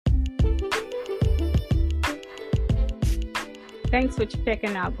Thanks for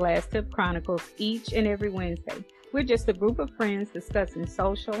checking out Glass Tip Chronicles each and every Wednesday. We're just a group of friends discussing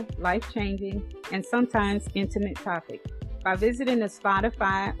social, life-changing, and sometimes intimate topics. By visiting the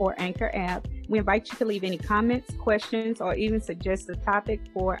Spotify or Anchor app, we invite you to leave any comments, questions, or even suggest a topic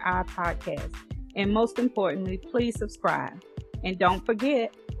for our podcast. And most importantly, please subscribe. And don't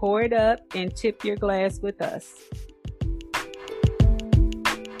forget, pour it up and tip your glass with us.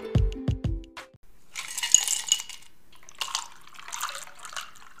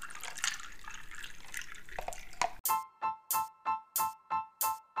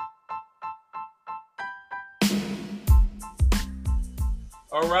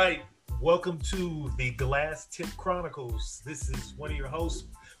 All right, welcome to the Glass Tip Chronicles. This is one of your hosts,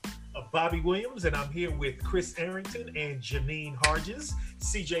 Bobby Williams, and I'm here with Chris Arrington and Janine Harges.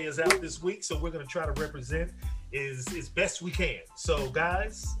 CJ is out this week, so we're going to try to represent as best we can. So,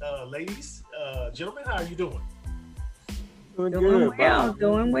 guys, ladies, gentlemen, how are you doing? Doing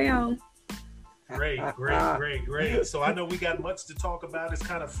well. Great. So I know we got much to talk about. It's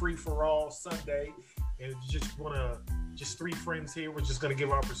kind of free for all Sunday, and just three friends here. We're just going to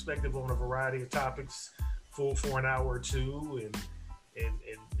give our perspective on a variety of topics for an hour or two, and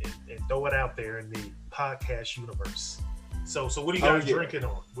throw it out there in the podcast universe. So what are you guys drinking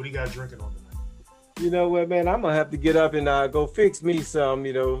on? What are you guys drinking on tonight? You know what, man? I'm gonna have to get up and go fix me some.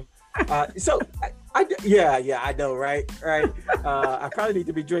 I know, right. I probably need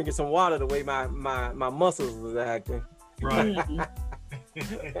to be drinking some water the way my muscles was acting. Right.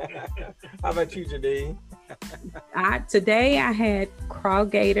 How about you, Janine? Today I had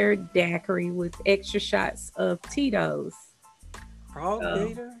Crawgator daiquiri with extra shots of Tito's.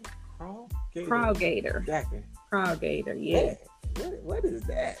 Crawgator? Crawgator. Daiquiri. Crawgator, yeah. What is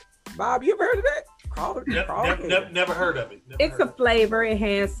that? Bob, you ever heard of that? Crawgator. Never heard of it. It's a flavor. It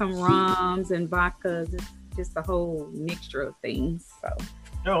has some rums and vodkas. It's just a whole mixture of things. So.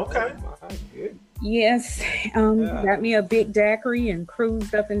 Oh, okay. Oh, my goodness. Yes. Got me a big daiquiri and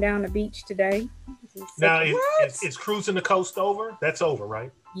cruised up and down the beach today. Now, is cruising the coast over? That's over,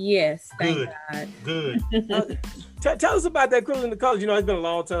 right? Yes. Thank God. Good. Tell us about that cruising the coast. It's been a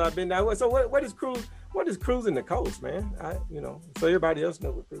long time I've been there. So what is cruising the coast, man? So everybody else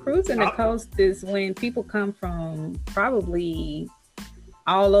knows what cruising the coast is when people come from probably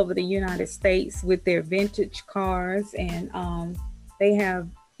all over the United States with their vintage cars, and they have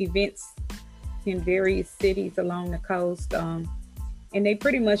events in various cities along the coast, and they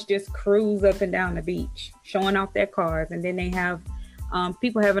pretty much just cruise up and down the beach, showing off their cars, and then they have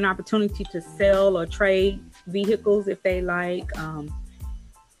people have an opportunity to sell or trade vehicles if they like.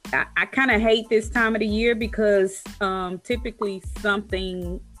 I kind of hate this time of the year because typically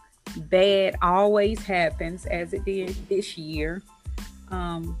something bad always happens, as it did this year.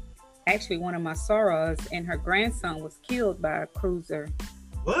 Actually, one of my sorors and her grandson was killed by a cruiser.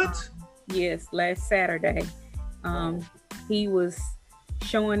 What? Yes, last Saturday. He was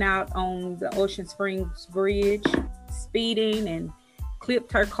showing out on the Ocean Springs Bridge, speeding, and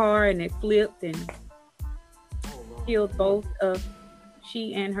clipped her car, and it flipped and killed both of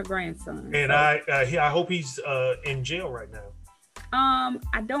she and her grandson. And I hope he's in jail right now.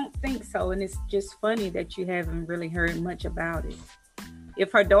 I don't think so, and it's just funny that you haven't really heard much about it.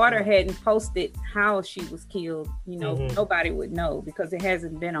 If her daughter hadn't posted how she was killed, nobody would know because it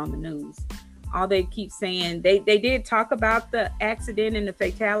hasn't been on the news. All they keep saying, they did talk about the accident and the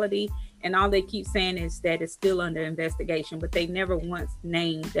fatality, and all they keep saying is that it's still under investigation, but they never once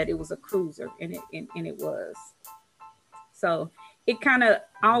named that it was a cruiser, and it was. So it kind of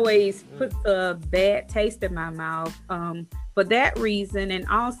always puts a bad taste in my mouth for that reason. And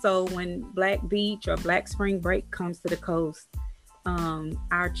also when Black Beach or Black Spring Break comes to the coast,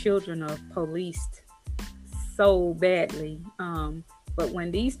 our children are policed so badly. But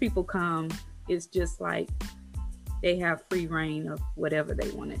when these people come, it's just like they have free reign of whatever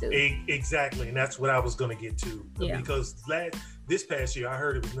they want to do. Exactly. And that's what I was going to get to. Yeah. Because this past year, I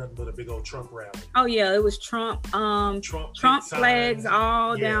heard it was nothing but a big old Trump rally. Oh, yeah. It was Trump flags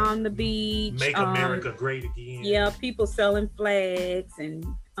all down the beach. Make America great again. Yeah. People selling flags. And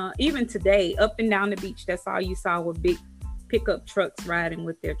even today, up and down the beach, that's all you saw were big pickup trucks riding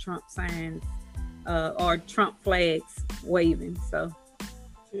with their Trump signs or Trump flags waving. So.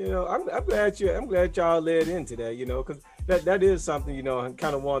 I'm glad y'all led into that, because that is something, I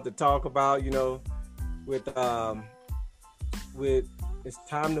kind of wanted to talk about, with it's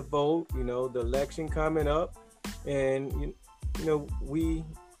time to vote, the election coming up, and, we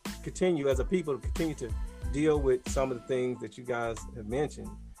continue as a people to continue to deal with some of the things that you guys have mentioned.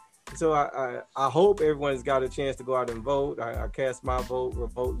 So I hope everyone's got a chance to go out and vote. I cast my vote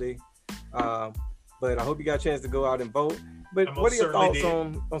remotely, but I hope you got a chance to go out and vote. But what are your thoughts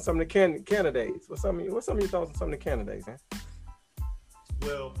on some of the candidates? What's some of your thoughts on some of the candidates, man?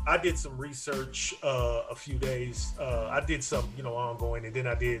 Well, I did some research a few days. I did some, ongoing, and then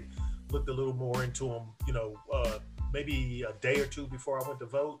I looked a little more into them, maybe a day or two before I went to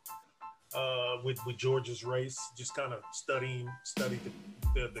vote with Georgia's race, just kind of studied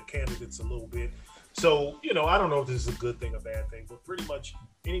the candidates a little bit. So, I don't know if this is a good thing or bad thing, but pretty much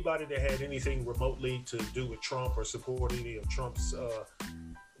anybody that had anything remotely to do with Trump or support any of Trump's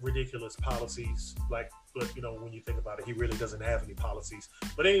ridiculous policies, but when you think about it, he really doesn't have any policies.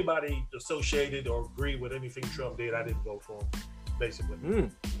 But anybody associated or agree with anything Trump did, I didn't vote for him, basically. Yeah.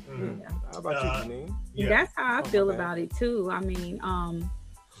 How about you, Janine? Yeah. That's how I feel about it too. I mean, and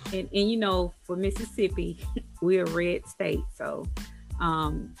for Mississippi, we're a red state, so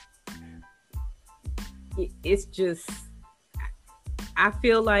it's just, I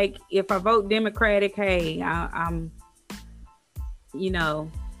feel like if I vote Democratic, hey, I'm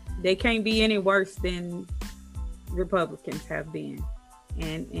they can't be any worse than Republicans have been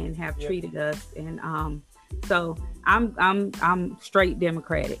and have treated us. And so I'm straight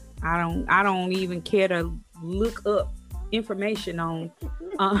Democratic. I don't even care to look up information on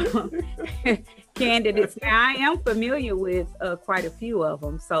candidates. Now, I am familiar with quite a few of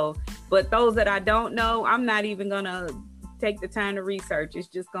them. So, but those that I don't know, I'm not even gonna take the time to research. It's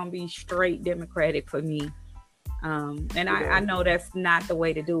just gonna be straight Democratic for me. And I know that's not the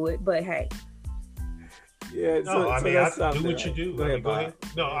way to do it, but hey. Yeah. No, I do what you do. Go ahead.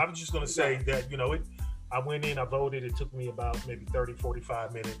 No, I was just gonna say that, I went in, I voted. It took me about maybe 30,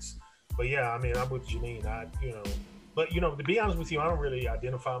 45 minutes. But yeah, I mean, I'm with Janine. But to be honest with you, I don't really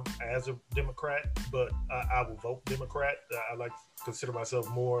identify as a Democrat, but I will vote Democrat. I like to consider myself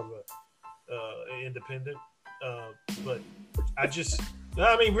more of an independent. But I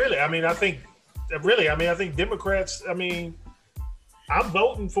think Democrats, I'm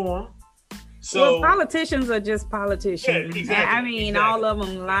voting for them. So politicians are just politicians. Yeah, exactly, all of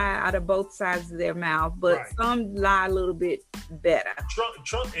them lie out of both sides of their mouth, but some lie a little bit better.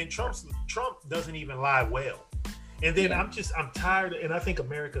 Trump doesn't even lie well. And then I'm tired, and I think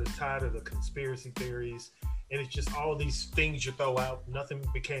America is tired of the conspiracy theories, and it's just all these things you throw out. Nothing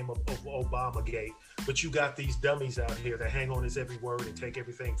became of Obamagate, but you got these dummies out here that hang on his every word and take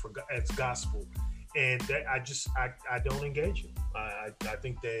everything as gospel. And I don't engage them. I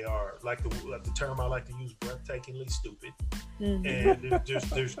think they are, like the term I like to use, breathtakingly stupid. Mm-hmm. And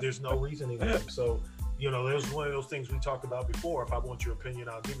there's no reasoning in them. So, there's one of those things we talked about before. If I want your opinion,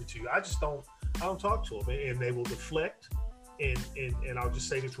 I'll give it to you. I don't talk to them, and they will deflect. And I'll just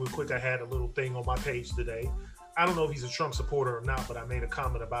say this real quick. I had a little thing on my page today. I don't know if he's a Trump supporter or not, but I made a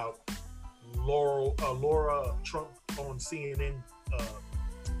comment about Laura Trump on CNN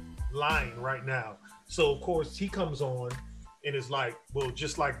lying right now. So of course he comes on and is like, well,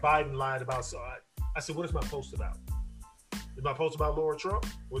 just like Biden lied about. So I said, what is my post about? Is my post about Laura Trump,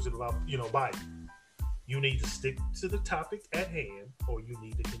 or is it about Biden? You need to stick to the topic at hand, or you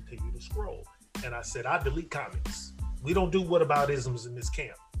need to continue to scroll. And I said, I delete comments. We don't do whataboutisms in this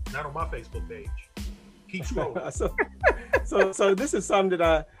camp. Not on my Facebook page. Keep scrolling. so this is something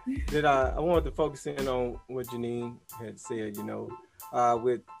that I wanted to focus in on what Janine had said.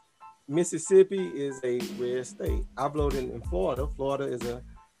 With Mississippi is a red state. I voted in Florida. Florida is a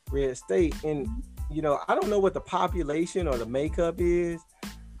red state, and I don't know what the population or the makeup is,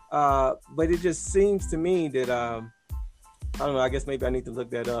 but it just seems to me that I don't know. I guess maybe I need to look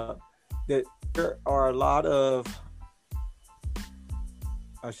that up. That there are a lot of,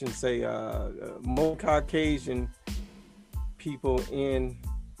 I shouldn't say more Caucasian people in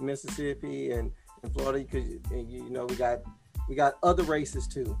Mississippi and in Florida, because we got other races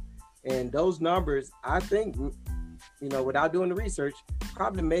too, and those numbers, I think, without doing the research,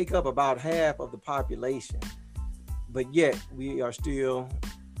 probably make up about half of the population. But yet we are still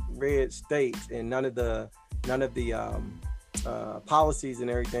red states, and none of the policies and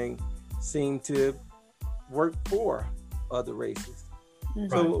everything seem to work for other races. Mm-hmm.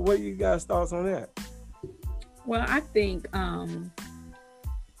 So what are you guys' thoughts on that? Well, I think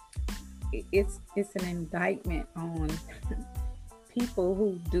it's an indictment on people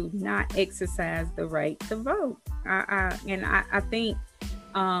who do not exercise the right to vote. I think,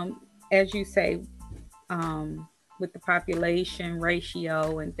 as you say, with the population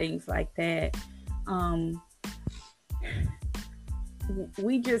ratio and things like that,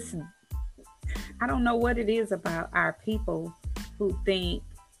 I don't know what it is about our people who think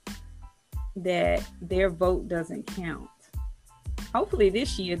that their vote doesn't count. Hopefully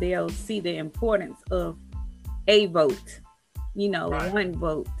this year they'll see the importance of a vote, one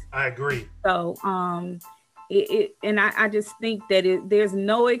vote. I agree. So and I just think that there's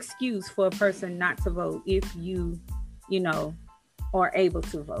no excuse for a person not to vote if you know, are able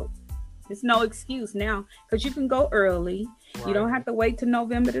to vote. There's no excuse now because you can go early. Right. You don't have to wait till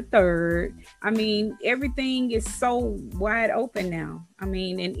November the 3rd. I mean, everything is so wide open now. I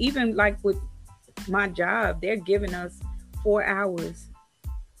mean, and even like with my job, they're giving us 4 hours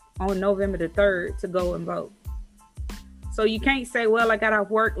on November the 3rd to go and vote. So you can't say, well, I got off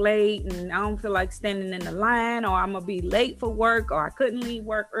work late and I don't feel like standing in the line, or I'm going to be late for work, or I couldn't leave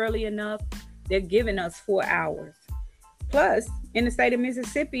work early enough. They're giving us 4 hours. Plus, in the state of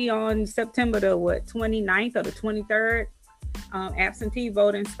Mississippi on September the 29th or the 23rd, absentee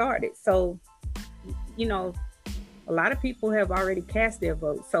voting started. So, you know, a lot of people have already cast their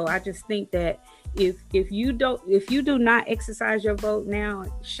vote. So I just think that if you do not exercise your vote now,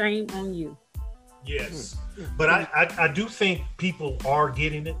 shame on you. Yes, but I do think people are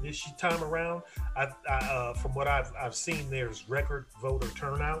getting it this time around. I from what I've seen, there's record voter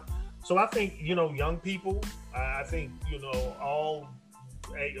turnout. So I think, you know, young people, I think, you know, all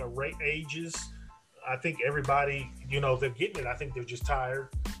ages, I think everybody, you know, they're getting it. I think they're just tired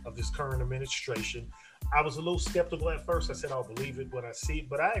of this current administration. I was a little skeptical at first. I said, I'll believe it when I see it,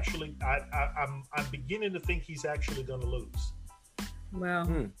 but I'm beginning to think he's actually going to lose.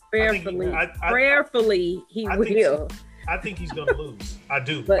 Well, prayerfully, he will. I think he's going to lose. I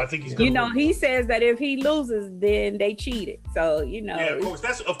do. But, I think he's going to lose. He says that if he loses, then they cheated. So, you know. Yeah,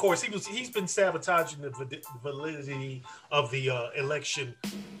 of course. He's been sabotaging the validity of the election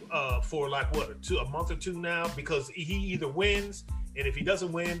for like a month or two now, because he either wins, and if he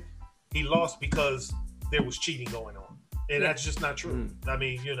doesn't win, he lost because there was cheating going on. And that's just not true. I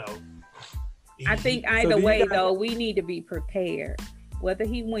mean, you know. I think either way, though, we need to be prepared. Whether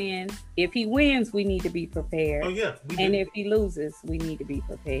he wins, if he wins, we need to be prepared. Oh yeah, and if he loses, we need to be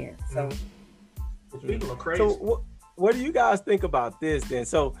prepared. So people are crazy. So what do you guys think about this then?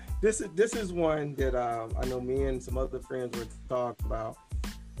 So this is one that I know me and some other friends were talking about,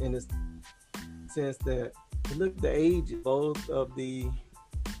 in the sense that look at the age of both of the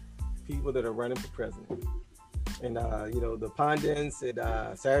people that are running for president, and you know, the pundits and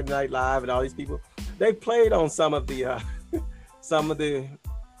Saturday Night Live and all these people, they played on some of the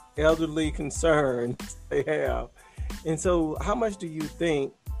elderly concerns they have. And so how much do you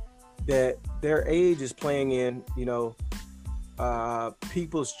think that their age is playing in, you know,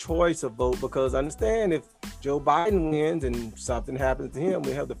 people's choice of vote? Because I understand if Joe Biden wins and something happens to him,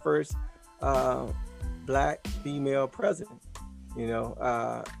 we have the first Black female president, you know.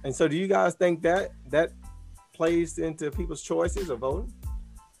 And so do you guys think that plays into people's choices of voting?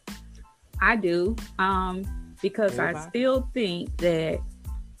 I do. Because I still think that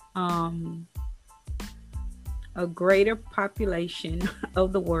a greater population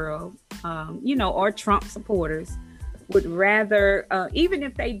of the world, you know, or Trump supporters would rather, even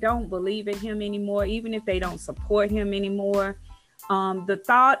if they don't believe in him anymore, even if they don't support him anymore, the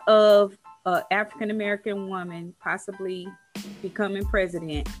thought of an African-American woman possibly becoming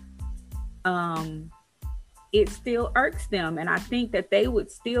president, it still irks them. And I think that they would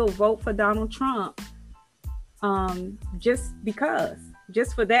still vote for Donald Trump just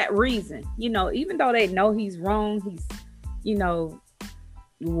for that reason, you know, even though they know he's wrong, he's, you know,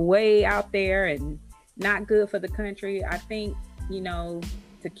 way out there and not good for the country. I think, you know,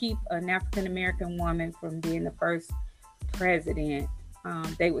 to keep an African-American woman from being the first president,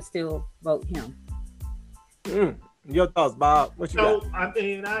 they would still vote him. Your thoughts, Bob? What you got? I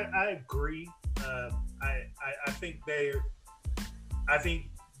mean, I agree. I think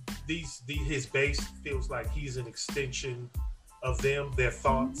his base feels like he's an extension of them, their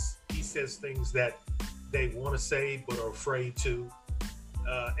thoughts. He says things that they want to say but are afraid to.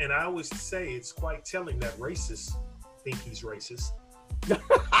 And I always say it's quite telling that racists think he's racist.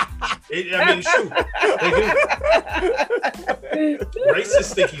 It's true. They do.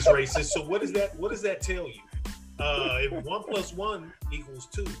 Racists think he's racist. So what does that tell you? If 1 + 1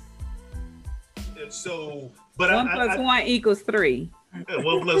 = 2. So, but 1 + 1 = 3.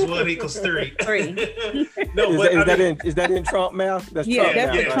 1 + 1 = 3. 3. No, is that in Trump math? That's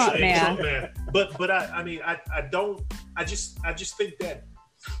Trump math. But I just think that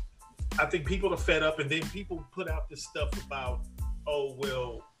I think people are fed up, and then people put out this stuff about, oh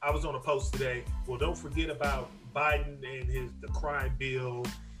well, I was on a post today. Well, don't forget about Biden and the crime bill,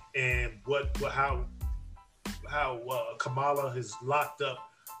 and how Kamala has locked up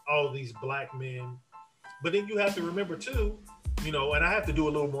all these black men. But then you have to remember too, you know, and I have to do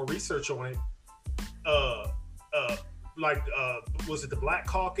a little more research on it. Was it the Black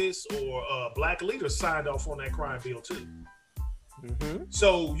Caucus or Black leaders signed off on that crime bill too? Mm-hmm.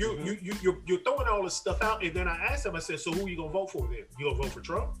 So you're throwing all this stuff out, and then I asked him. I said, "So who are you gonna vote for then? You gonna vote for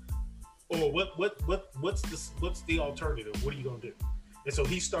Trump, or what's the alternative? What are you gonna do?" And so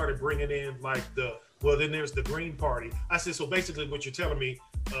he started bringing in like then there's the Green Party. I said, so basically what you're telling me,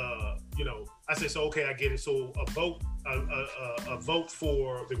 I said, so okay, I get it. So a vote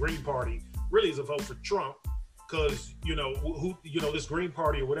for the Green Party really is a vote for Trump, because this Green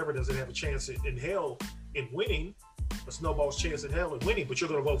Party or whatever doesn't have a chance in hell in winning, a snowball's chance in hell in winning, but you're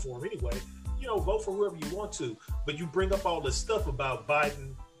going to vote for him anyway. Vote for whoever you want to, but you bring up all this stuff about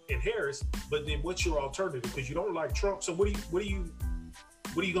Biden and Harris, but then what's your alternative? Because you don't like Trump, so what are you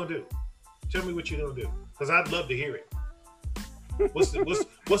gonna do? Tell me what you're gonna do, because I'd love to hear it. What's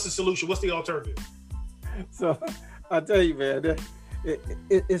the solution? What's the alternative? So I'll tell you, man,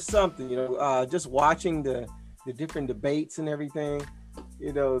 it's something. Just watching the different debates and everything.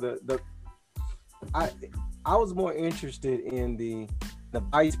 I was more interested in the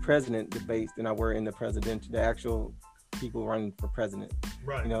vice president debates than I were in the actual people running for president.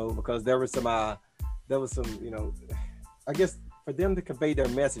 Right. Because there was some, I guess for them to convey their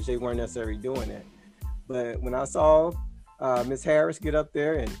message, they weren't necessarily doing that. But when I saw Ms. Harris get up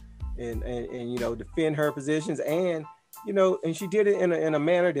there and defend her positions, and she did it in a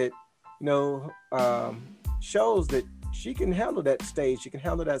manner that shows that she can handle that stage, she can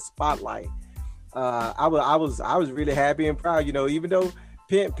handle that spotlight. I was really happy and proud, even though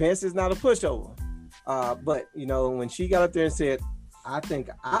Pence is not a pushover. But when she got up there and said, "I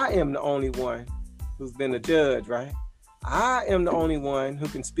think I am the only one who's been a judge, right? I am the only one who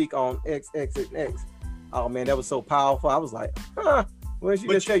can speak on X, X, and X." Oh man, that was so powerful. I was like, well, she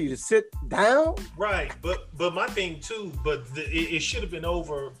just tell you to sit down? Right, but my thing too, it should have been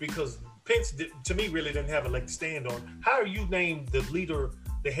over, because Pence, to me, really didn't have a leg to stand on. How are you named the leader,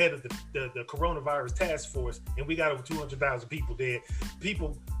 the head of the coronavirus task force, and we got over 200,000 people dead,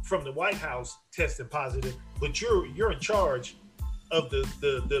 people from the White House testing positive, but you're in charge of the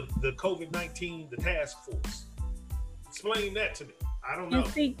COVID-19, the task force? Explain that to me. I don't know.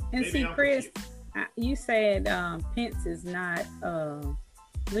 And see, Chris, you said Pence is not.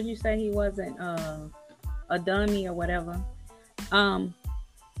 What did you say? He wasn't a dummy or whatever. I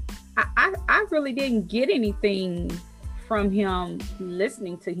really didn't get anything from him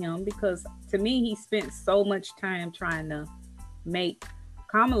listening to him, because to me he spent so much time trying to make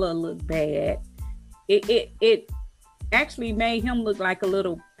Kamala look bad. It actually made him look like a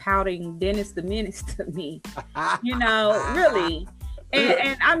little pouting Dennis the Menace to me. Really.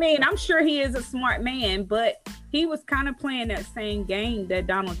 And I mean, I'm sure he is a smart man, but he was kind of playing that same game that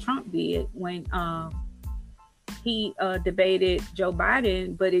Donald Trump did when he debated Joe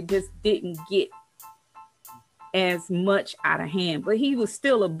Biden, but it just didn't get as much out of hand. But he was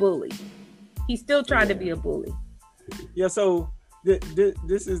still a bully. He still tried to be a bully. Yeah, so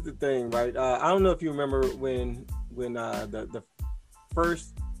this is the thing, right? I don't know if you remember when the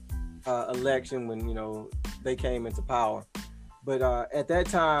first election, when they came into power, but at that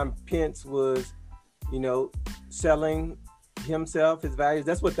time Pence was selling himself, his values.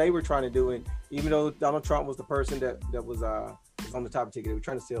 That's what they were trying to do. And even though Donald Trump was the person that was on the top of the ticket, they were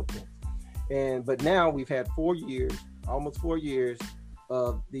trying to sell Pence. But now we've had almost 4 years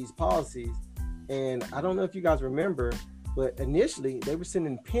of these policies, and I don't know if you guys remember, but initially they were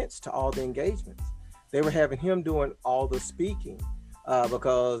sending Pence to all the engagements. They were having him doing all the speaking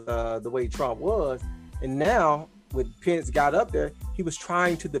because the way Trump was. And now when Pence got up there, he was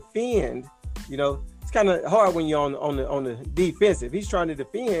trying to defend. It's kind of hard when you're on the defensive. He's trying to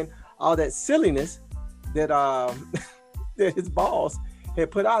defend all that silliness that that his boss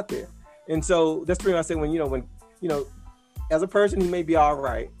had put out there. And so that's the reason I say when as a person he may be all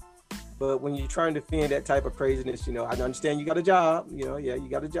right, but when you're trying to defend that type of craziness, I understand you got a job, you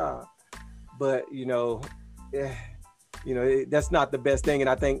got a job, but that's not the best thing. And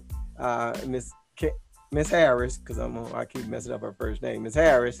I think Miss Harris, because I keep messing up her first name, Miss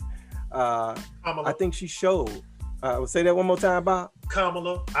Harris, I think she showed. Say that one more time, Bob.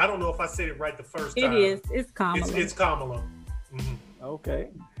 Kamala. I don't know if I said it right the first time. It's Kamala. It's Kamala. Mm-hmm. Okay,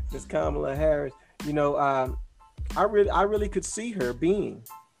 Miss Kamala Harris. I really could see her being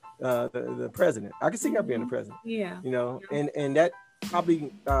the president. I could see her being the president. Yeah. And that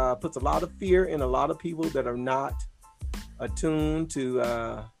probably puts a lot of fear in a lot of people that are not attuned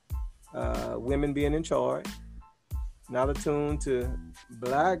to women being in charge, not attuned to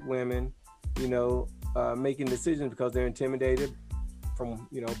Black women, making decisions because they're intimidated from,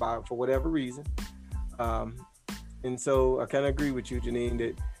 for whatever reason. And so I kind of agree with you, Janine,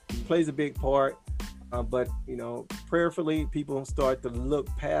 that it plays a big part. But prayerfully, people start to look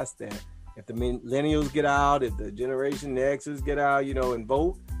past that if the millennials get out, if the Generation X's get out, and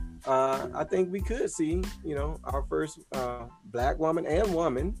vote, I think we could see, our first Black woman and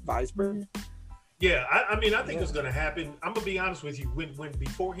woman vice president. Yeah, I mean, I think it's going to happen. I'm going to be honest with you. When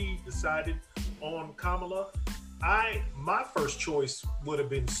before he decided on Kamala, my first choice would have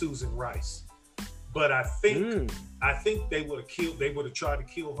been Susan Rice, but I think they would have tried to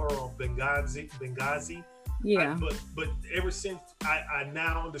kill her on Benghazi. Yeah. But ever since I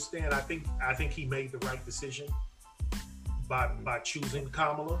now understand, I think he made the right decision by choosing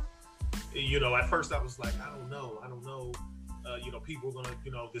Kamala. At first I was like, I don't know. People are gonna,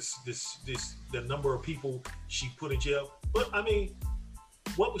 the number of people she put in jail. But I mean,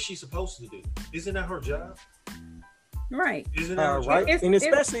 what was she supposed to do? Isn't that her job? Right. Isn't that her right? job? And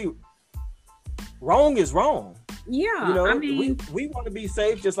especially, wrong is wrong. Yeah. I mean, we want to be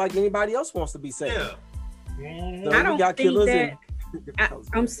safe just like anybody else wants to be safe. Yeah. So I don't think that.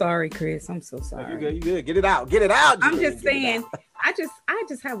 I'm sorry, Chris. I'm so No, sorry. you good. Get it out. I'm just saying. I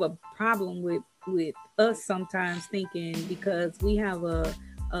just have a problem with us sometimes thinking because we have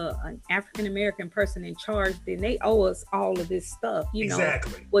an African American person in charge, then they owe us all of this stuff.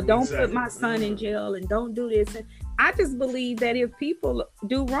 Exactly. Well, don't put my son in jail and don't do this. And I just believe that if people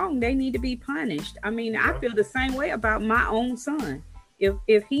do wrong, they need to be punished. I mean, I feel the same way about my own son.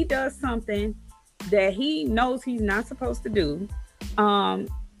 If he does something that he knows he's not supposed to do,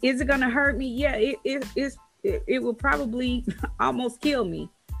 is it going to hurt me? Yeah, it will probably almost kill me,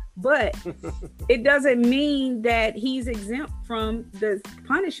 but it doesn't mean that he's exempt from the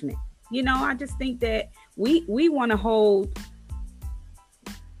punishment. I just think that we want to hold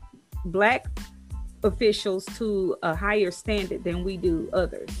Black officials to a higher standard than we do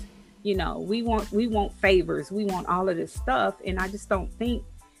others. We want favors. We want all of this stuff. And I just don't think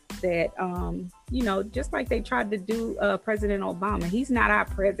that, just like they tried to do President Obama, he's not our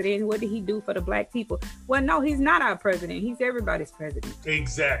president. What did he do for the Black people? Well, no, he's not our president. He's everybody's president.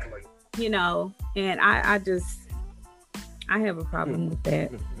 Exactly. And I have a problem with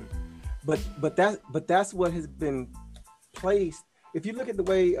that. But that's what has been placed. If you look at the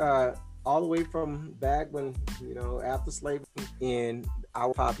way, all the way from back when, after slavery, in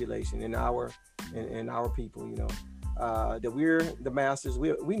our population, in our people, that we're the masters,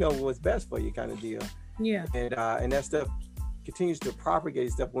 we know what's best for you, kind of deal. Yeah. And that stuff continues to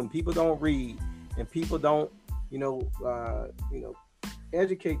propagate stuff when people don't read and people don't,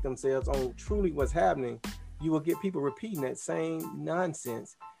 educate themselves on truly what's happening. You will get people repeating that same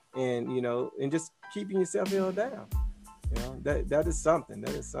nonsense, and and just keeping yourself held down. That is something.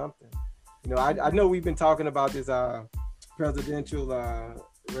 That is something. I know we've been talking about this presidential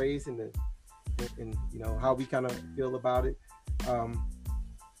race and how we kind of feel about it.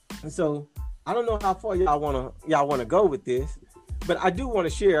 And so I don't know how far y'all wanna go with this, but I do want to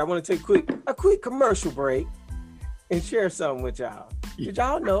share. I want to take a quick commercial break and share something with y'all. Did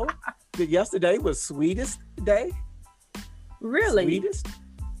y'all know that yesterday was Sweetest Day? Really? Sweetest?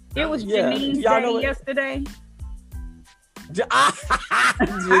 It was Janine's day yesterday.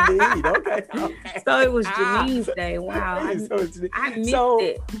 Janine, okay. So it was Janine's day. Wow. I missed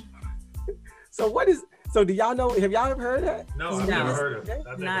it. So do y'all know, have y'all ever heard that? No, I've never heard of it.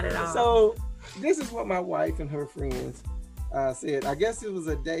 Not at all. So this is what my wife and her friends said. I guess it was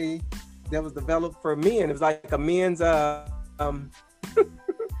a day that was developed for men. It was like a men's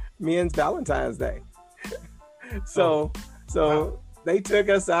men's Valentine's Day. So wow. They took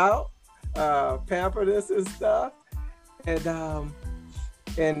us out, pampered us and stuff.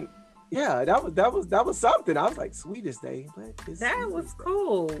 And yeah, that was something. I was like, Sweetest Day. That was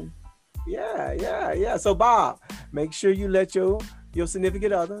cool. Yeah. So Bob, make sure you let your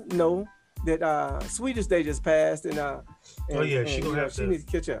significant other know that Sweetest Day just passed, and she gonna have she needs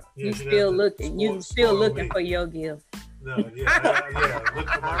to catch up. Yeah, you still looking. You still looking for your gift. No, yeah, look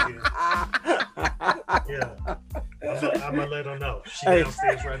for my gift. Yeah. I'm gonna let her know. She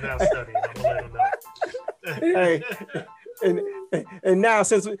downstairs right now studying. I'm gonna let her know. Hey, and now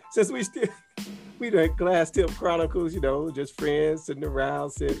since we the Glass Tip Chronicles, just friends sitting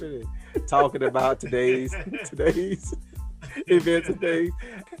around sipping and talking about today's events and things.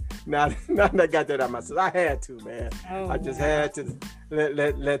 Now that I got that out of myself, I had to, man. I just had to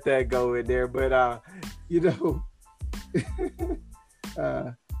let that go in there. But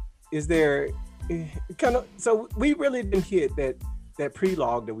is there kind of, so we really didn't hit that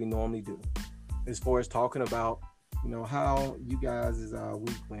prelogue that we normally do as far as talking about how you guys'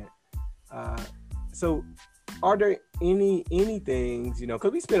 week went. So are there any things,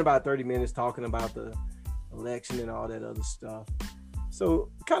 because we spent about 30 minutes talking about the election and all that other stuff. So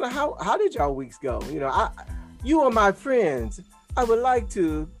kind of how did y'all weeks go? You are my friends. I would like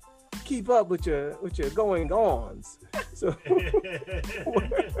to keep up with your going ons. So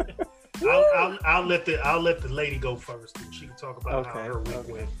I'll let the lady go first, and she can talk about how her week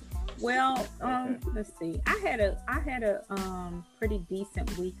went. Well, let's see. I had a pretty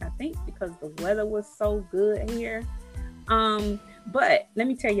decent week, I think, because the weather was so good here. But let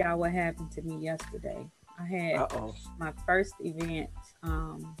me tell y'all what happened to me yesterday. I had my first event,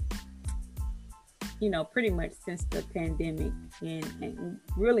 pretty much since the pandemic, and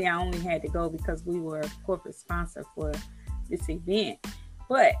really I only had to go because we were a corporate sponsor for this event.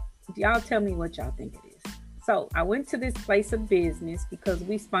 But y'all tell me what y'all think it is. So I went to this place of business because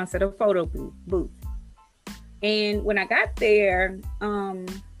we sponsored a photo booth. And when I got there,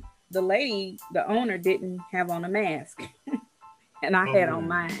 the lady, the owner, didn't have on a mask. And I had on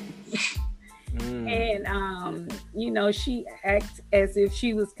mine. And, she acted as if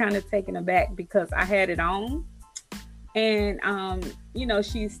she was kind of taken aback because I had it on. And,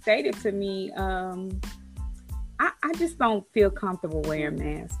 she stated to me, I just don't feel comfortable wearing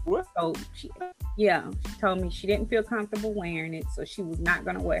masks. What? So she told me she didn't feel comfortable wearing it, so she was not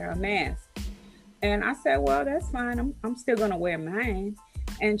going to wear her mask. And I said, well, that's fine. I'm still going to wear mine.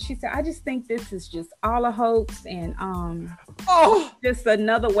 And she said, I just think this is just all a hoax and just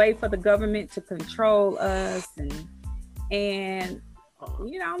another way for the government to control us. And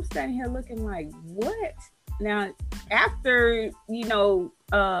I'm standing here looking like, what? Now, after,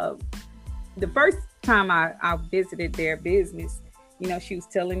 the first time I visited their business, she was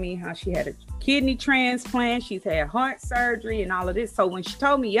telling me how she had a kidney transplant, she's had heart surgery and all of this. So when she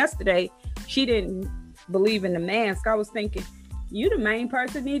told me yesterday she didn't believe in the mask, I was thinking, you the main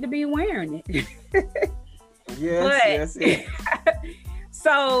person need to be wearing it. Yes.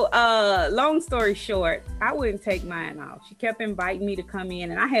 So long story short, I wouldn't take mine off. She kept inviting me to come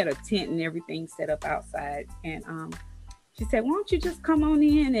in, and I had a tent and everything set up outside. And she said, why don't you just come on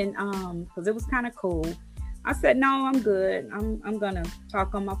in? And because it was kind of cool. I said, no, I'm good. I'm gonna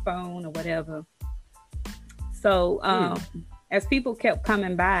talk on my phone or whatever. So as people kept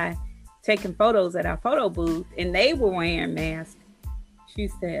coming by, taking photos at our photo booth, and they were wearing masks, she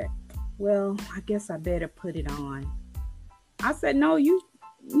said, well, I guess I better put it on. I said, no, you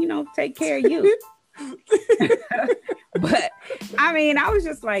take care of you. But I mean, I was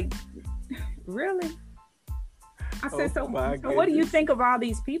just like, really? I said, so what do you think of all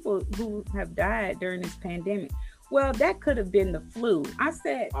these people who have died during this pandemic? Well, that could have been the flu. I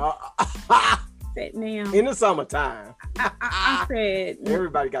said, ma'am. In the summertime. I said,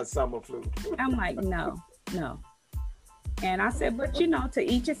 everybody got summer flu. I'm like, no. And I said, but to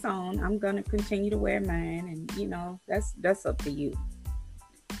each its own. I'm gonna continue to wear mine, and that's up to you.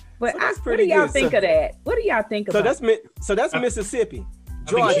 But what do y'all think of that? What do y'all think about? So that's Mississippi,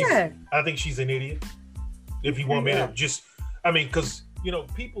 Georgia. I think she's an idiot. If you want me to because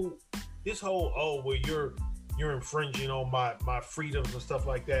people, this whole well you're infringing on my freedoms and stuff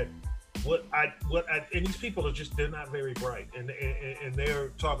like that. And these people are they're not very bright, and they're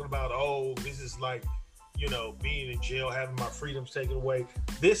talking about, this is like, being in jail, having my freedoms taken away.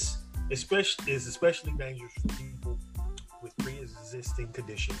 This is especially dangerous for people with pre-existing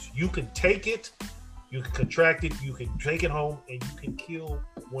conditions. You can take it, you can contract it, you can take it home, and you can kill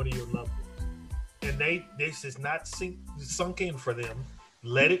one of your loved ones. And this is not sunk in for them.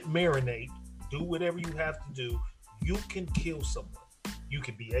 Let it marinate. Do whatever you have to do. You can kill someone. You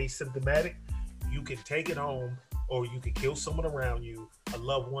can be asymptomatic. You can take it home, or you can kill someone around you, a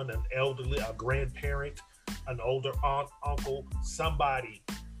loved one, an elderly, a grandparent, an older aunt, uncle, somebody.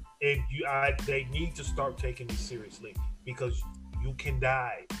 And they need to start taking this seriously, because you can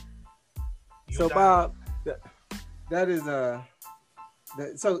die. Bob, that is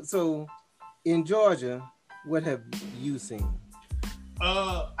so in Georgia, what have you seen?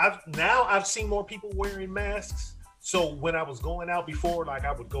 I've seen more people wearing masks. So when I was going out before, like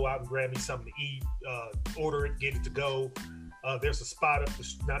I would go out and grab me something to eat, order it, get it to go. There's a spot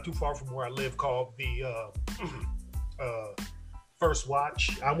not too far from where I live called the First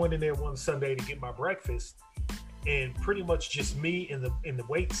Watch. I went in there one Sunday to get my breakfast, and pretty much just me and the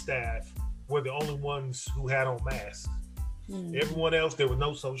wait staff were the only ones who had on masks. Everyone else, there was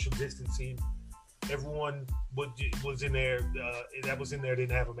no social distancing. Everyone was in there that was in there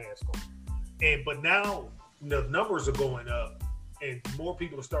didn't have a mask on. But now the numbers are going up, and more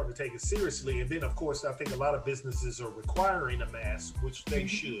people are starting to take it seriously. And then, of course, I think a lot of businesses are requiring a mask, which they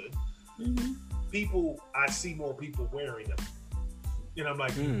should. I see more people wearing them, and I'm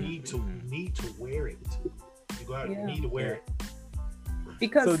like, you need to wear it. You go out, you need to wear it.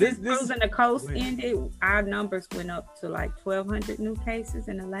 Because since Cruising the Coast ended, our numbers went up to like 1,200 new cases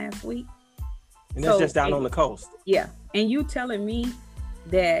in the last week. And that's just down on the coast. Yeah. And you telling me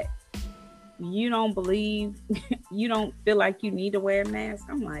that you don't believe, you don't feel like you need to wear a mask.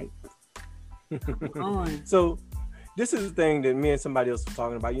 I'm like, come on. So this is the thing that me and somebody else was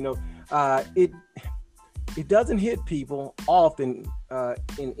talking about. You know, it doesn't hit people often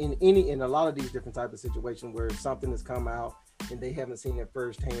in a lot of these different types of situations where something has come out and they haven't seen it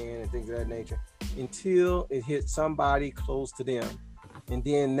firsthand and things of that nature until it hits somebody close to them. And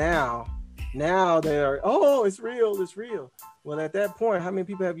then now they're, oh, it's real. Well, at that point, how many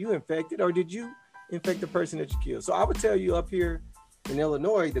people have you infected, or did you infect the person that you killed? So I would tell you, up here in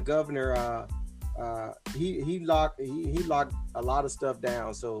Illinois, the governor, he locked a lot of stuff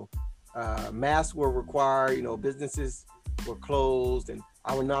down. So masks were required, you know, businesses were closed, and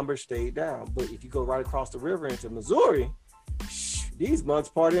our numbers stayed down. But if you go right across the river into Missouri, these months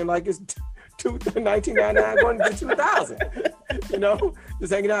partying like it's 1999 going to 2000, you know,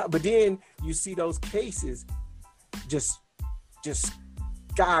 just hanging out. But then you see those cases just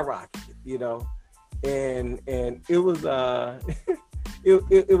skyrocket, you know, and it was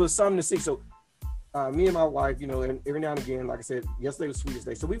it was something to see. So me and my wife, you know, and every now and again, like I said, yesterday was Sweetest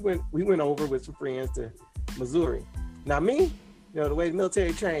Day, so we went over with some friends to Missouri. Now me, you know, the way the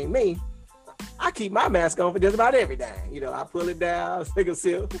military trained me, I keep my mask on for just about every day. You know, I pull it down, take a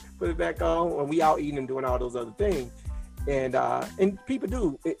sip, put it back on, when we out eating and doing all those other things. And people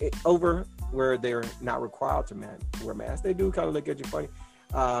do over where they're not required to wear masks. They do kind of look at you funny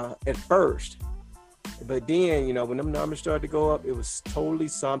at first. But then, you know, when them numbers started to go up, it was totally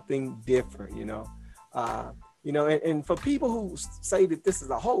something different, you know. You know, and for people who say that this is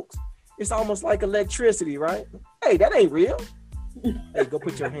a hoax, it's almost like electricity, right? Hey, that ain't real. Hey, go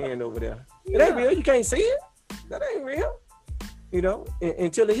put your hand over there. It ain't real. You can't see it. That ain't real. You know,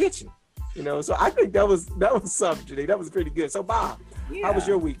 until it hits you. You know, so I think that was something today. That was pretty good. So Bob, how was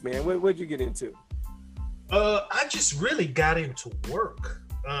your week, man? What'd you get into? I just really got into work.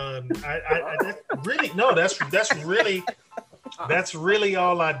 That's really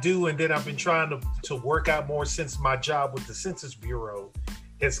all I do. And then I've been trying to work out more since my job with the Census Bureau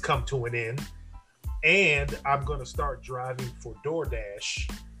has come to an end. And I'm going to start driving for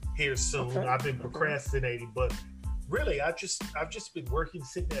DoorDash here soon. Okay. I've been procrastinating, but really, I've just been working,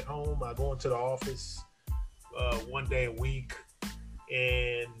 sitting at home. I go into the office one day a week,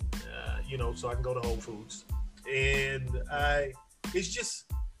 and you know, so I can go to Whole Foods. And I'm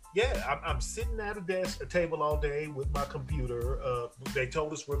sitting at a table all day with my computer. They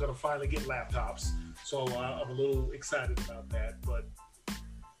told us we're going to finally get laptops, so I'm a little excited about that. But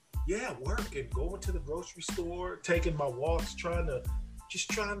yeah, working, going to the grocery store, taking my walks, trying to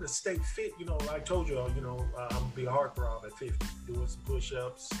stay fit. You know, like I told you, you know, I'm gonna be a heartthrob at 50, doing some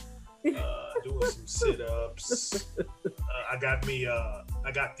push-ups, doing some sit-ups. I got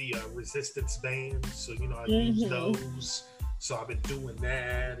the resistance bands, so you know I use those. So I've been doing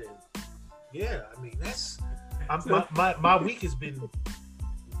that, and yeah, I mean my week has been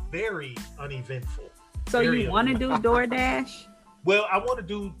very uneventful. So you want to do DoorDash? Well, I want to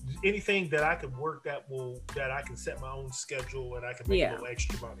do anything that I can work that I can set my own schedule and I can make a little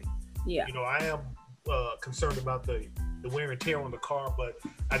extra money. Yeah. You know, I am concerned about the wear and tear on the car, but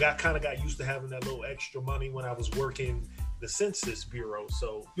I got used to having that little extra money when I was working the Census Bureau.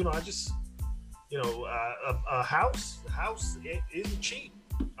 So, you know, I just, you know, a house it isn't cheap.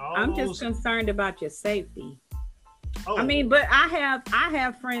 I'm just concerned about your safety. Oh. I mean, but I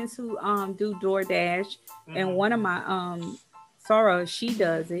have friends who do DoorDash, and one of my Sarah, she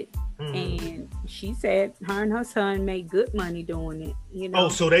does it, and she said her and her son make good money doing it. You know. Oh,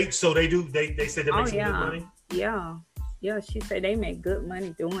 so they said they make some good money. Yeah. She said they make good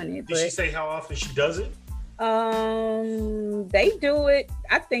money doing it. Did she say how often she does it? They do it.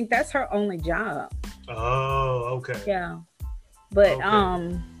 I think that's her only job. Oh, okay. Yeah, but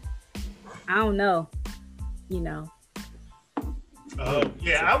I don't know. You know.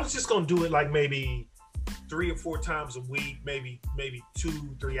 I was just gonna do it like maybe 3 or 4 times a week, maybe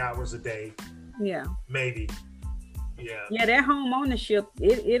 2-3 hours a day. Yeah. Maybe. Yeah. Yeah, that home ownership,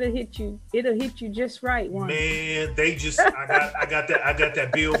 it'll hit you just right. Man, they just I got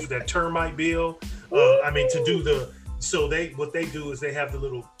that bill, that termite bill. To do what they do is they have the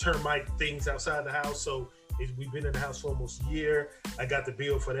little termite things outside the house. So we've been in the house for almost a year. I got the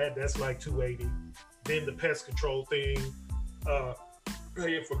bill for that. That's like $280. Then the pest control thing,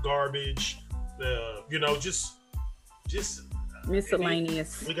 paying for garbage. You know, just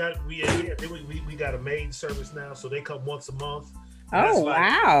miscellaneous. We got a maid service now, so they come once a month. Oh,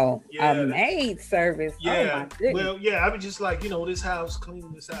 wow. Yeah, a maid service. Yeah. Oh, my well, yeah, I mean, just like, you know,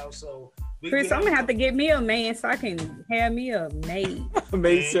 cleaning this house. So Chris, I'm gonna have to get me a man so I can have me a maid.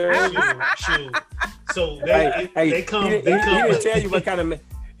 Maid service. Shoot. So they come. He didn't tell you what kind of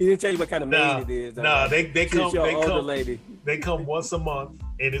He didn't tell you what kind of Nah, maid it is. nah, they come lady. they come once a month,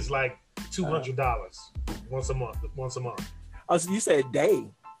 and it's like $200 once a month. Oh, so you said day,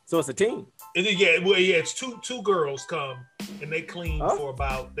 so it's a team. It's two girls come and they clean for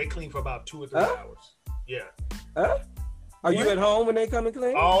about 2 or 3 hours. Yeah. Are you at home when they come and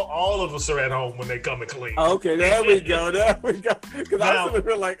clean? All of us are at home when they come and clean. Okay, there we go. Because I was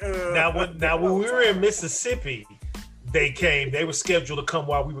like, Now when we were in Mississippi, they came. They were scheduled to come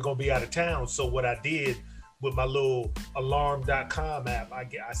while we were going to be out of town. So what I did with my little alarm.com app, I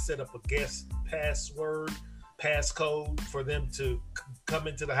set up a guest passcode for them to come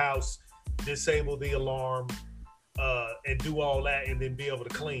into the house, disable the alarm, and do all that, and then be able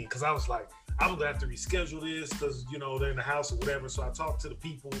to clean. Because I was like, I'm gonna have to reschedule this because they're in the house or whatever. So I talked to the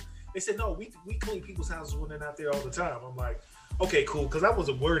people. They said, no, we clean people's houses when they're not there all the time. I'm like, okay, cool, because I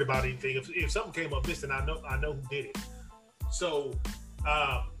wasn't worried about anything. If something came up missing, I know who did it. So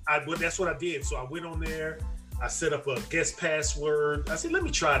that's what I did. So I went on there. I set up a guest password. I said, let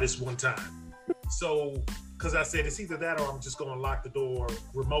me try this one time. So, because I said it's either that or I'm just going to lock the door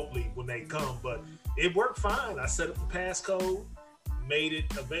remotely when they come. But it worked fine. I set up the passcode, made it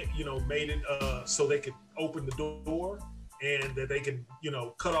so they could open the door and that they can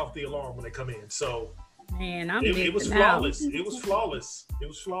cut off the alarm when they come in. So, man, it was flawless. It was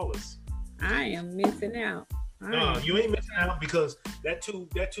flawless. I am missing out. You ain't missing out because that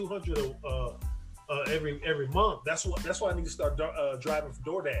 200 every month. That's why I need to start driving for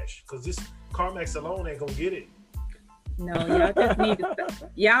DoorDash, because this CarMax alone ain't gonna get it. No,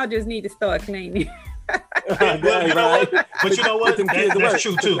 y'all just need to start cleaning. But you know what? That's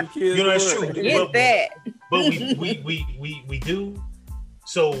true too. That's true. Get that. But we do.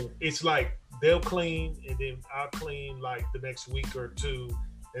 So it's like they'll clean and then I'll clean like the next week or two,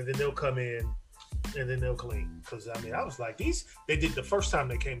 and then they'll come in and then they'll clean. Because I was like, they did the first time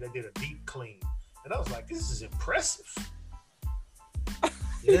they came, they did a deep clean, and I was like, this is impressive.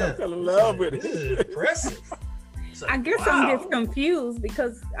 Yeah, I fell in love with it. This is impressive. Like, I guess wow. I'm just confused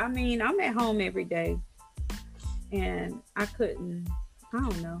because I'm at home every day, and I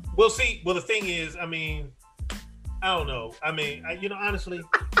don't know. Well, the thing is, I don't know. Honestly,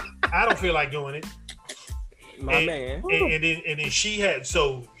 I don't feel like doing it. Man. And then she had,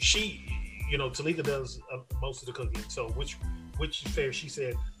 so she, Talika does most of the cooking. So which is fair. She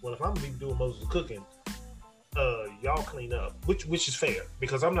said, well, if I'm gonna be doing most of the cooking, y'all clean up, which is fair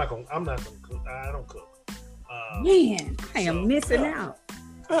because I'm not gonna cook. I don't cook. Man, I am missing out.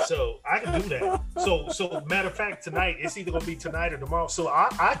 So I can do that. So matter of fact, tonight it's either gonna be tonight or tomorrow. So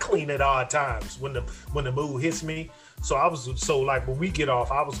I clean at odd times when the mood hits me. So like when we get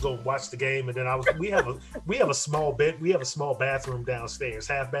off, I was gonna watch the game, and then we have a small bathroom downstairs,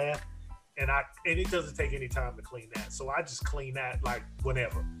 half bath, and it doesn't take any time to clean that. So I just clean that like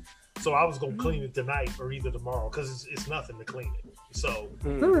whenever. So I was gonna clean it tonight or either tomorrow because it's nothing to clean it. So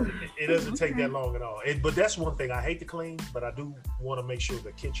it doesn't take that long at all. But that's one thing I hate to clean, but I do want to make sure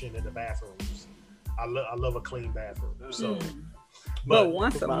the kitchen and the bathrooms. I love a clean bathroom. So, but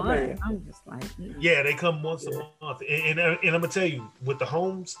once a month, I'm just like, yeah, they come once a month, and I'm gonna tell you with the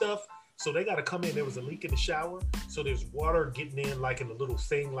home stuff. So they got to come in. There was a leak in the shower, so there's water getting in like in a little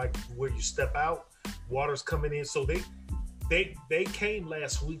thing like where you step out. Water's coming in, so they came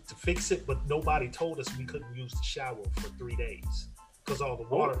last week to fix it, but nobody told us we couldn't use the shower for 3 days because all the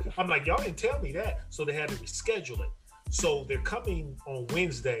water. I'm like, y'all didn't tell me that, so they had to reschedule it. So they're coming on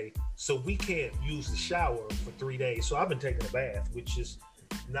Wednesday, so we can't use the shower for 3 days. So I've been taking a bath, which is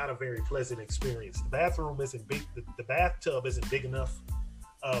not a very pleasant experience. The bathroom isn't big. The bathtub isn't big enough.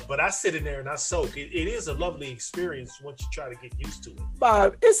 But I sit in there and I soak. It is a lovely experience once you try to get used to it.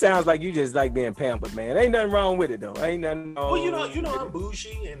 Bob, it sounds like you just like being pampered, man. Ain't nothing wrong with it though. Ain't nothing wrong. Well, I'm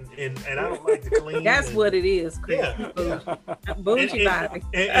bougie and I don't like to clean. That's what it is. Yeah. Bougie body.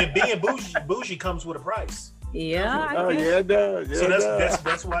 And being bougie comes with a price. Yeah. Yeah, it does. Yeah, so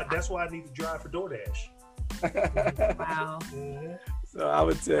that's why I need to drive for DoorDash. Wow. Mm-hmm. So I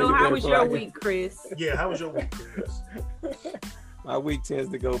would tell you. So how was your week, Chris? Yeah, how was your week, Chris? My week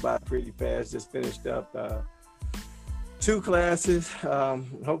tends to go by pretty fast. Just finished up 2 classes.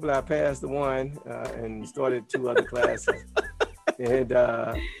 Hopefully I passed the one and started 2 other classes. And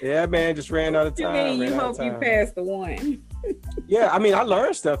yeah, man, just ran out of time. You hope you passed the one. Yeah, I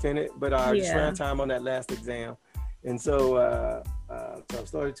learned stuff in it, but I just ran time on that last exam. And so I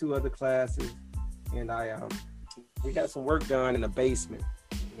started 2 other classes, and we got some work done in the basement.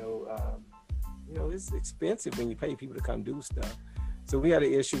 It's expensive when you pay people to come do stuff. So we had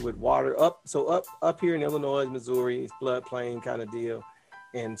an issue with water up here in Illinois, Missouri, it's floodplain kind of deal.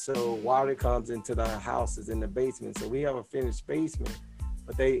 And so water comes into the houses in the basement. So we have a finished basement,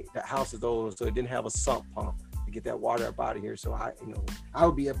 but the house is old, so it didn't have a sump pump to get that water up out of here. So I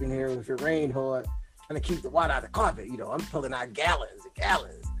would be up in here if it rained hard, trying to keep the water out of the carpet. I'm pulling out gallons and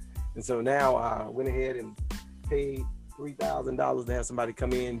gallons. And so now I went ahead and paid $3,000 to have somebody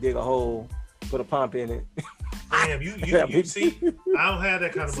come in, dig a hole, put a pump in it. Damn, you see, I don't have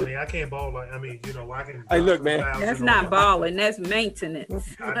that kind of money. I can't ball like, I can. Hey, look, man. That's not balling. That's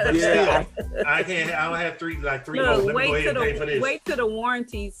maintenance. I can't. I don't have three. Look, let me go ahead and pay for this. Wait till the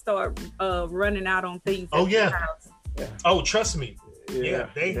warranties start running out on things. Oh yeah. Oh, trust me. Yeah,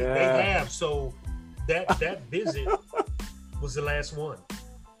 they have. So that visit was the last one.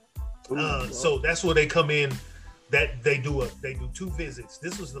 So that's where they come in. That they do 2 visits.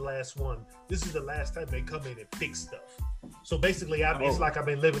 This was the last one. This is the last time they come in and fix stuff. So basically, it's like I've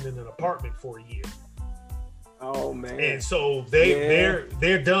been living in an apartment for a year. Oh man! And so they're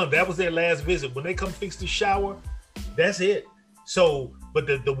done. That was their last visit. When they come fix the shower, that's it. So, but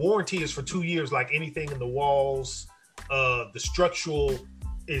the warranty is for 2 years. Like anything in the walls, the structural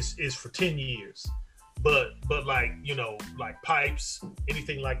is for 10 years. But like like pipes,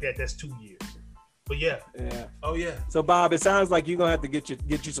 anything like that, that's 2 years. But yeah. Oh yeah. So Bob, it sounds like you're gonna have to get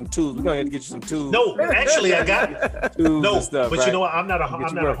you some tools. We're gonna have to get you some tools. No, actually, I got tools and stuff, but right? you know what? I'm not a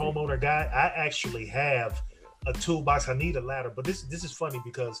homeowner guy. I actually have a toolbox. I need a ladder, but this is funny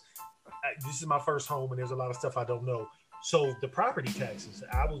because this is my first home, and there's a lot of stuff I don't know. So the property taxes,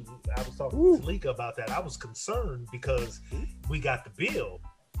 I was talking to Talika about that. I was concerned because we got the bill,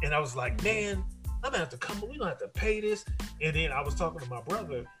 and I was like, man, I'm gonna have to come. We don't have to pay this. And then I was talking to my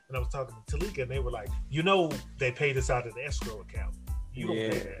brother, and I was talking to Talika, and they were like, they paid us out of the escrow account. You don't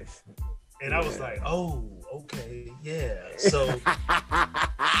pay that. And I was like, oh, okay, yeah. So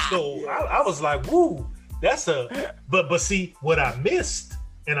I was like, woo, that's but see what I missed,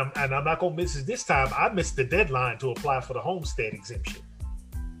 and I'm not gonna miss it this time. I missed the deadline to apply for the homestead exemption.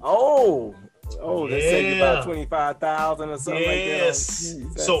 They say about 25,000 or something like that. Yes.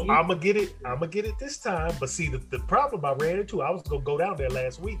 So I'm gonna get it this time. But see, the problem I ran into, I was gonna go down there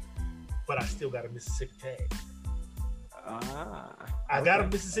last week, but I still got a Mississippi tag. I got a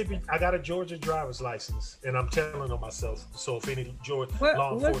Mississippi. I got a Georgia driver's license, and I'm telling on myself. So if any Georgia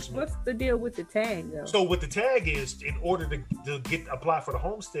law enforcement, what's the deal with the tag though? So what the tag is, in order to apply for the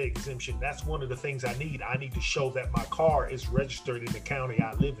homestead exemption, that's one of the things I need. I need to show that my car is registered in the county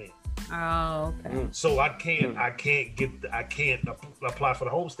I live in. Oh, okay. So I can't apply for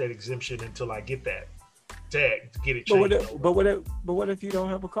the homestead exemption until I get that tag to get it changed. But what if you don't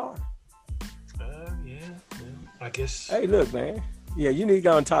have a car? I guess. Hey, look, man. Yeah, you need to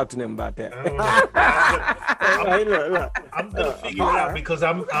go and talk to them about that. I'm gonna figure it out because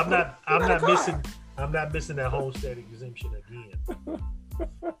I'm not missing that homestead exemption again.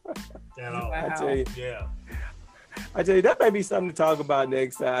 At all. I tell you. Yeah. I tell you, that may be something to talk about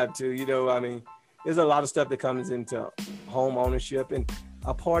next time too. There's a lot of stuff that comes into home ownership, and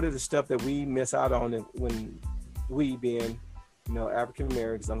a part of the stuff that we miss out on when we being, African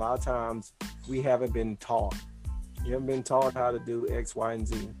Americans, a lot of times we haven't been taught. You haven't been taught how to do X, Y, and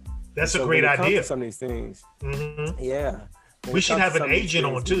Z. That's a great idea. Some of these things. Mm-hmm. Yeah. We should have an agent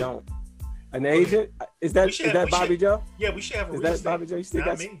on too. An agent? Is that Bobby Joe? Yeah, we should have a real estate. Bobby Joe? You still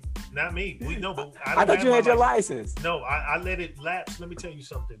Not me. But I thought you had your license. No, I let it lapse. Let me tell you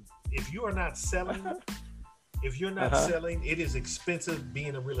something. If you are not selling, selling, it is expensive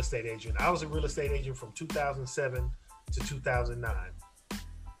being a real estate agent. I was a real estate agent from 2007 to 2009.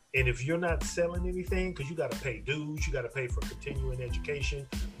 And if you're not selling anything, because you got to pay dues, you got to pay for continuing education,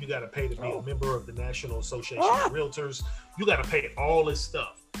 you got to pay to be a member of the National Association of Realtors, you got to pay all this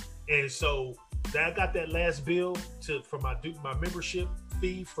stuff. And so I got that last bill for my membership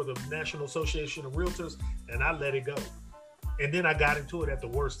fee for the National Association of Realtors, and I let it go. And then I got into it at the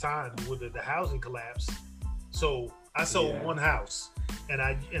worst time with the housing collapse. So I sold one house, and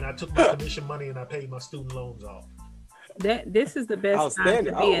I took my commission money and I paid my student loans off. This is the best time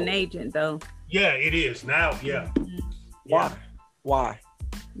to be an agent, though. Yeah, it is now. Yeah. Why?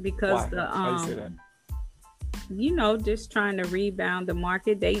 Because How you say that? just trying to rebound the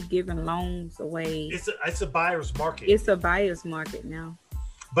market. They've given loans away. It's a buyer's market. It's a buyer's market now.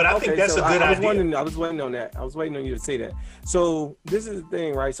 But I think that's a good idea. I was waiting on that. I was waiting on you to say that. So this is the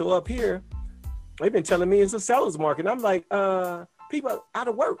thing, right? So up here, they've been telling me it's a seller's market. I'm like, people out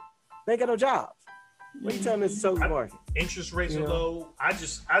of work. They ain't got no jobs. What are you telling me it's a seller's market? Interest rates are low. I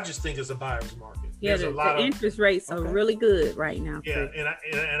just think it's a buyer's market. Yeah, the interest rates are really good right now. Yeah,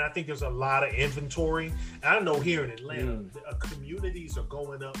 and I think there's a lot of inventory. And I know here in Atlanta, communities are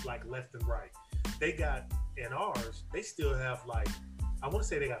going up like left and right. They got, in ours, they still have like, I want to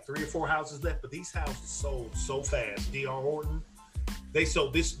say they got 3 or 4 houses left, but these houses sold so fast. D.R. Horton, they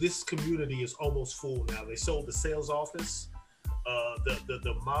sold this community is almost full now. They sold the sales office,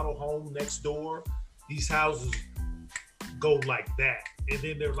 the model home next door. These houses go like that, and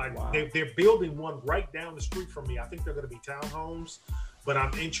then they're like, wow. they're building one right down the street from me. I think they're going to be townhomes, but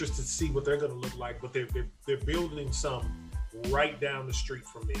I'm interested to see what they're going to look like. But they're building some right down the street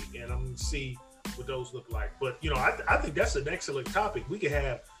from me, and I'm going to see what those look like. But you know, I think that's an excellent topic. We could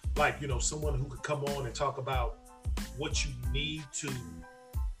have, like, you know, someone who could come on and talk about what you need to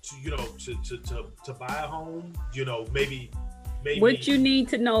you know, to buy a home. You know, maybe what you need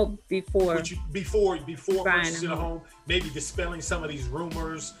to know before purchasing a home. Maybe dispelling some of these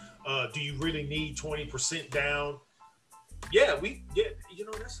rumors. Do you really need 20% down? Yeah, you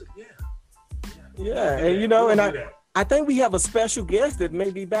know, that's yeah, and you know, and I think we have a special guest that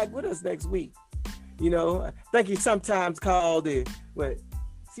may be back with us next week. You know, I think he's sometimes called CJ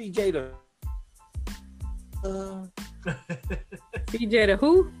the CJ the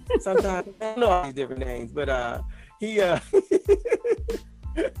who? Sometimes I don't know all these different names, but he yeah,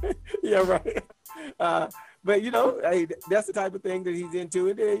 right. But you know, hey, that's the type of thing that he's into.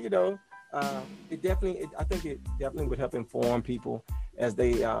 It, you know, I think it definitely would help inform people as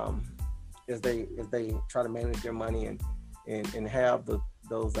they try to manage their money and have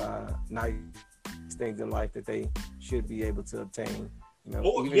those nice things in life that they should be able to obtain. You know,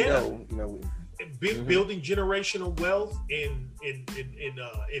 though, you know, building generational wealth in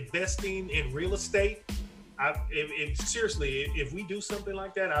investing in real estate. Seriously, if we do something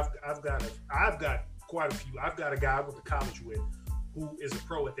like that, I've got quite a few. I've got a guy I went to college with who is a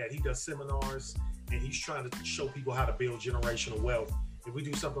pro at that. He does seminars and he's trying to show people how to build generational wealth. If we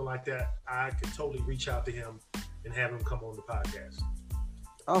do something like that, I could totally reach out to him and have him come on the podcast.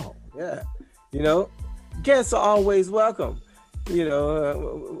 Oh yeah, you know, guests are always welcome. You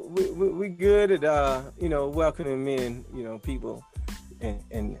know, we good at you know, welcoming in, you know, people and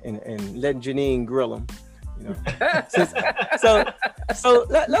letting Janine grill them. You know, so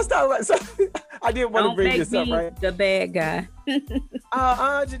let's talk about. So I did want to bring this up, right? The bad guy.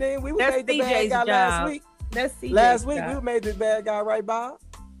 Janine, we made the bad guy last week. Last week we made the bad guy, right, Bob?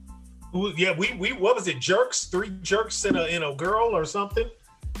 Yeah, we what was it? Jerks, 3 jerks in a girl or something.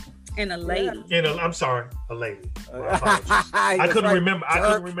 And a lady. Yeah. I'm sorry, a lady. I couldn't remember. Jerk. I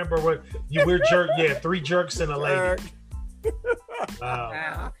couldn't remember what you were. Jerk. Yeah, 3 jerks and a lady.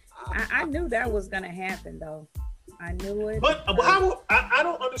 Wow. I knew that was gonna happen, though. I knew it. But how? I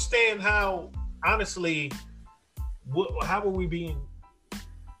don't understand how. Honestly, how are we being?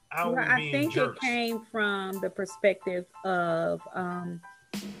 How are we being I think jerks? It came from the perspective of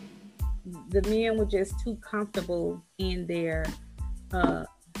the men were just too comfortable in their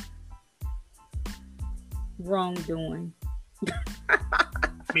wrongdoing.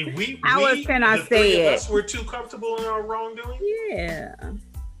 I mean, how else can I say it? We're too comfortable in our wrongdoing. Yeah.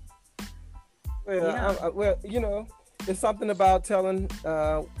 Well, well, you know, it's something about telling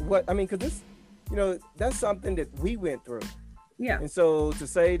what I mean, because this, you know, that's something that we went through. Yeah. And so to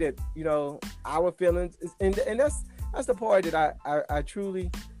say that, you know, our feelings is, and that's the part that I truly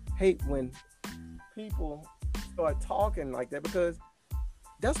hate when people start talking like that, because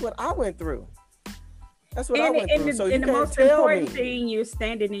that's what I went through. That's what I went through. So and the most important thing, you're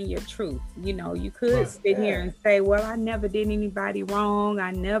standing in your truth. You know, you could sit here and say, well, I never did anybody wrong.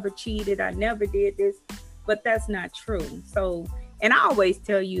 I never cheated. I never did this. But that's not true. So, and I always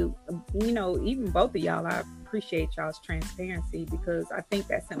tell you, you know, even both of y'all, I appreciate y'all's transparency, because I think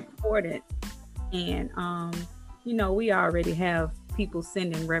that's important. And, you know, we already have people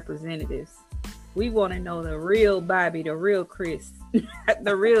sending representatives. We want to know the real Bobby, the real Chris,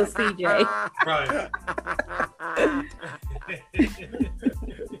 the real CJ. Right.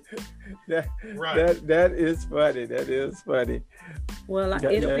 That is funny. That is funny. Well,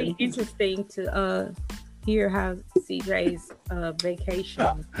 it'll be interesting to hear how CJ's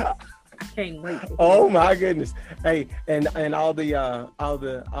vacation. I can't wait. Oh my goodness! Hey, and all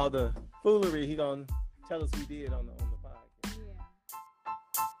the foolery he gonna tell us we did on the